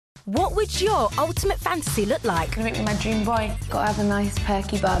What would your ultimate fantasy look like? Gonna make me my dream boy. Gotta have a nice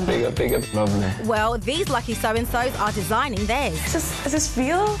perky bum. Bigger, lovely. Well, these lucky so-and-sos are designing theirs. Is this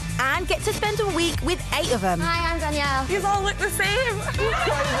real? And get to spend a week with 8 of them. Hi, I'm Danielle. These all look the same.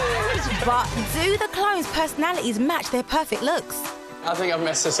 But do the clones' personalities match their perfect looks? I think I've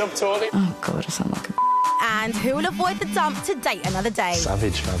messed this up, Tori. Oh, God, I sound like a... And who will avoid the dump to date another day?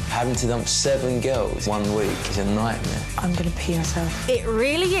 Savage, man. Having to dump 7 girls 1 week is a nightmare. I'm gonna pee myself. It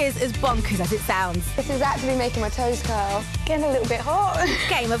really is as bonkers as it sounds. This is actually making my toes curl. Getting a little bit hot.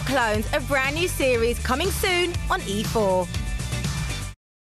 Game of Clones, a brand new series coming soon on E4.